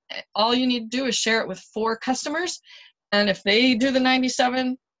 97. All you need to do is share it with 4 customers. And if they do the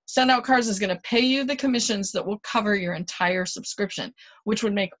 97, Send Out Cards is going to pay you the commissions that will cover your entire subscription, which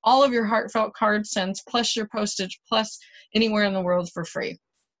would make all of your heartfelt card sends plus your postage plus anywhere in the world for free.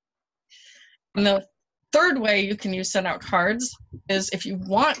 And the third way you can use Send Out Cards is if you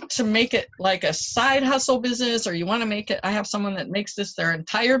want to make it like a side hustle business, or you want to make it, I have someone that makes this their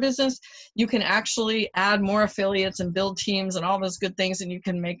entire business, you can actually add more affiliates and build teams and all those good things, and you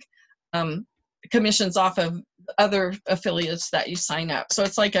can make commissions off of other affiliates that you sign up. So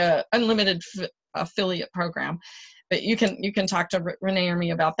it's like a unlimited affiliate program. But you can talk to Renee or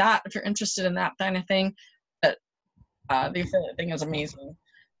me about that if you're interested in that kind of thing. But the affiliate thing is amazing.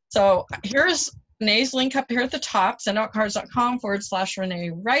 So here's Renee's link up here at the top, sendoutcards.com/Renee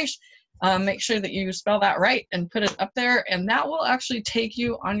Reich. Make sure that you spell that right and put it up there, and that will actually take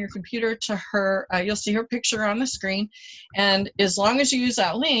you on your computer to her. You'll see her picture on the screen, and as long as you use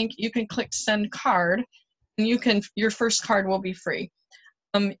that link, you can click Send Card, and your first card will be free.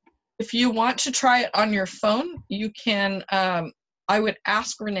 If you want to try it on your phone, you can. I would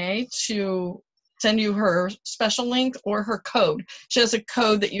ask Renee to send you her special link or her code. She has a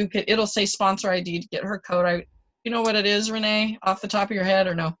code that you could. It'll say sponsor ID to get her code. You know what it is, Renee, off the top of your head,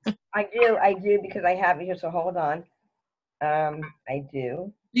 or no? I do, because I have it here, so hold on. I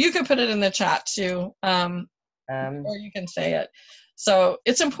do. You can put it in the chat too, or you can say it. So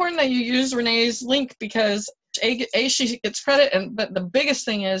it's important that you use Renee's link because A, she gets credit, but the biggest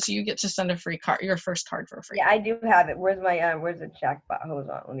thing is you get to send a free card, your first card for free. Yeah, I do have it. Where's my where's the chat box? Hold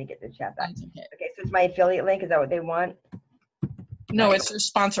on, let me get the chat back. Okay, so it's my affiliate link. Is that what they want? No, it's your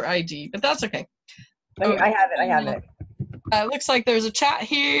sponsor ID, but that's okay. Oh, I have it. I have it. Looks like there's a chat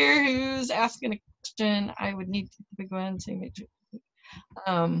here who's asking a question. I would need to go ahead and say,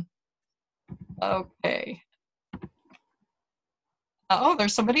 okay. Oh,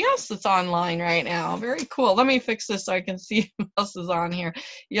 there's somebody else that's online right now. Very cool. Let me fix this so I can see who else is on here.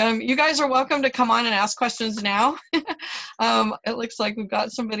 You guys are welcome to come on and ask questions now. It looks like we've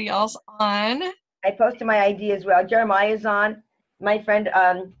got somebody else on. I posted my ID as well. Jeremiah's on. My friend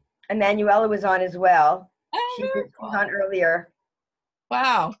Emanuela was on as well. Oh, she was on earlier.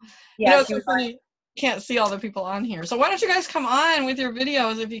 Wow. Yeah, it's so funny. Can't see all the people on here. So why don't you guys come on with your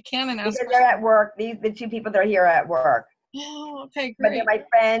videos if you can and ask questions. They're at work. The 2 people that are here are at work. Oh, okay, great. But they're my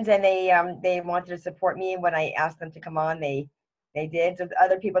friends, and they wanted to support me when I asked them to come on. They did. So the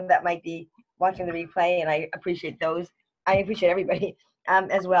other people that might be watching the replay, and I appreciate those. I appreciate everybody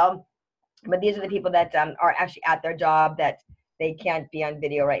as well. But these are the people that are actually at their job that they can't be on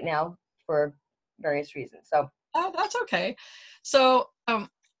video right now for various reasons. So that's okay. So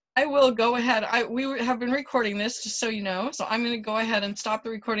I will go ahead. We have been recording this, just so you know. So I'm going to go ahead and stop the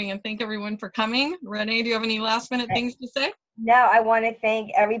recording and thank everyone for coming. Renee, do you have any last minute things to say? No, I want to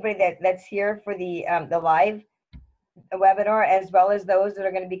thank everybody that's here for the live webinar, as well as those that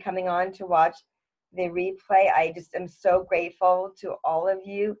are going to be coming on to watch the replay. I just am so grateful to all of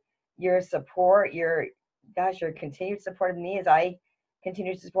you, your support, your continued support of me as I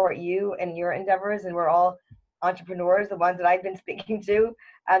continue to support you and your endeavors. And we're all entrepreneurs, the ones that I've been speaking to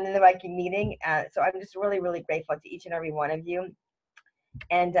in the Viking meeting. So I'm just really, really grateful to each and every one of you.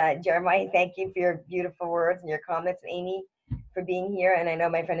 And Jeremiah, thank you for your beautiful words and your comments. And Amy, for being here. And I know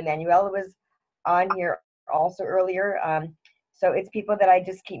my friend Emanuela was on here also earlier. So it's people that I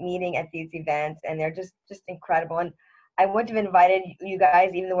just keep meeting at these events, and they're just incredible. And I wouldn't have invited you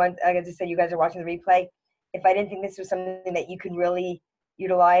guys, even the ones, like I just said, you guys are watching the replay, if I didn't think this was something that you could really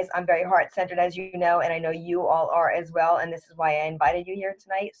utilize. I'm very heart-centered, as you know, and I know you all are as well, and this is why I invited you here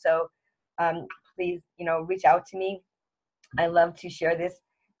tonight. So please, reach out to me. I love to share this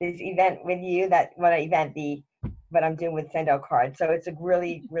event with you, what I'm doing with Send Out Cards. So it's a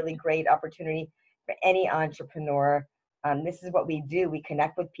really, really great opportunity for any entrepreneur. This is what we do. We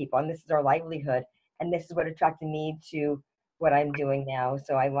connect with people, and this is our livelihood, and this is what attracted me to what I'm doing now.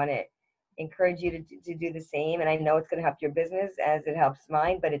 So I want to encourage you to do the same, and I know it's going to help your business as it helps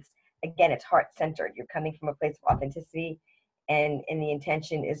mine, but it's heart-centered. You're coming from a place of authenticity, and the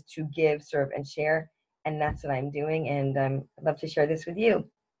intention is to give, serve, and share, and that's what I'm doing, and I'd love to share this with you.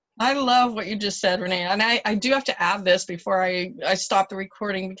 I love what you just said, Renee, and I do have to add this before I stop the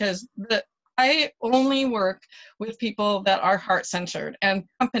recording, because I only work with people that are heart-centered and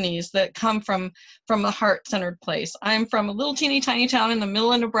companies that come from a heart-centered place. I'm from a little teeny tiny town in the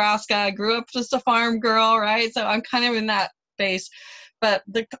middle of Nebraska. I grew up just a farm girl, right? So I'm kind of in that space. But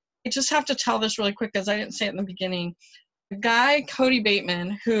I just have to tell this really quick because I didn't say it in the beginning. The guy, Cody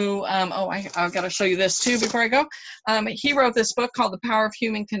Bateman, who, I've got to show you this too before I go. He wrote this book called The Power of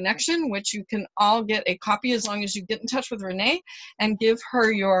Human Connection, which you can all get a copy as long as you get in touch with Renee and give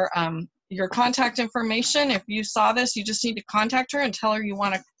her your contact information. If you saw this, you just need to contact her and tell her you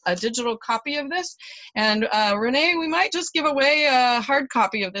want a digital copy of this. And Renee, we might just give away a hard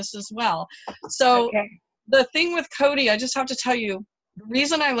copy of this as well. So okay. The thing with Cody, I just have to tell you,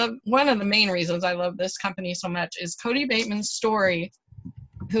 one of the main reasons I love this company so much is Cody Bateman's story,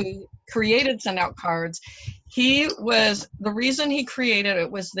 who created Send Out Cards. The reason he created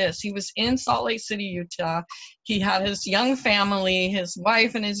it was this. He was in Salt Lake City, Utah. He had his young family, his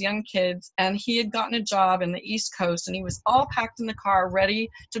wife and his young kids, and he had gotten a job in the East Coast, and he was all packed in the car, ready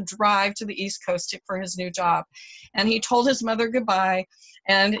to drive to the East Coast for his new job. And he told his mother goodbye,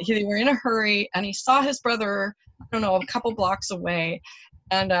 and they were in a hurry, and he saw his brother, I don't know, a couple blocks away,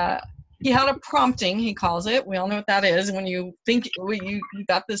 and he had a prompting, he calls it. We all know what that is. When you think you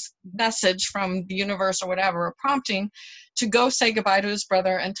got this message from the universe or whatever, a prompting to go say goodbye to his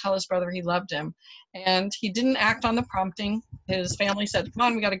brother and tell his brother he loved him. And he didn't act on the prompting. His family said, come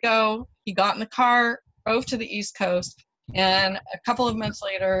on, we got to go. He got in the car, drove to the East Coast. And a couple of months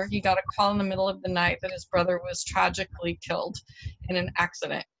later, he got a call in the middle of the night that his brother was tragically killed in an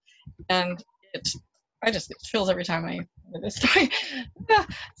accident. And I just get chills every time I hear this story.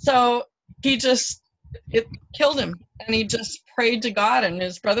 So it killed him, and he just prayed to God and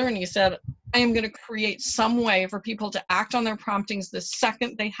his brother, and he said, I am going to create some way for people to act on their promptings the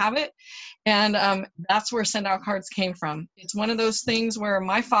second they have it. And that's where Send Out Cards came from. It's one of those things where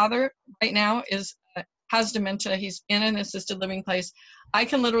my father right now has dementia. He's in an assisted living place. I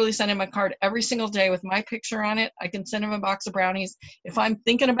can literally send him a card every single day with my picture on it. I can send him a box of brownies. If I'm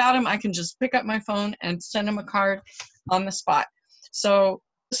thinking about him, I can just pick up my phone and send him a card on the spot. So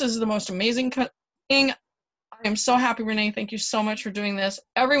this is the most amazing thing. I am so happy, Renee. Thank you so much for doing this.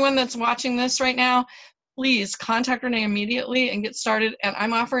 Everyone that's watching this right now, please contact Renee immediately and get started. And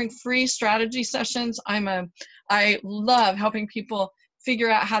I'm offering free strategy sessions. I love helping people figure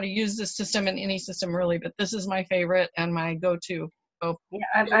out how to use this system in any system, really, but this is my favorite and my go-to. So, yeah,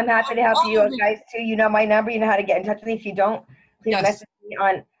 I'm happy to help you guys too. You know my number. You know how to get in touch with me. If you don't, please message me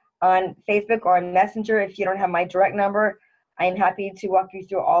on Facebook or on Messenger. If you don't have my direct number, I'm happy to walk you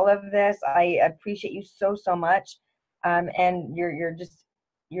through all of this. I appreciate you so much, and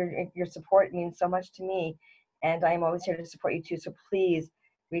your support means so much to me, and I'm always here to support you too. So please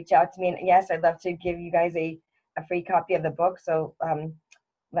reach out to me. And yes, I'd love to give you guys a free copy of the book. So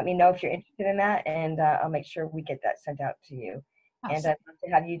let me know if you're interested in that, and I'll make sure we get that sent out to you. Awesome. And I'd love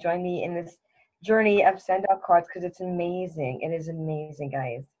to have you join me in this journey of Send Out Cards because it's amazing. It is amazing,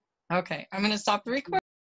 guys. Okay, I'm going to stop the recording.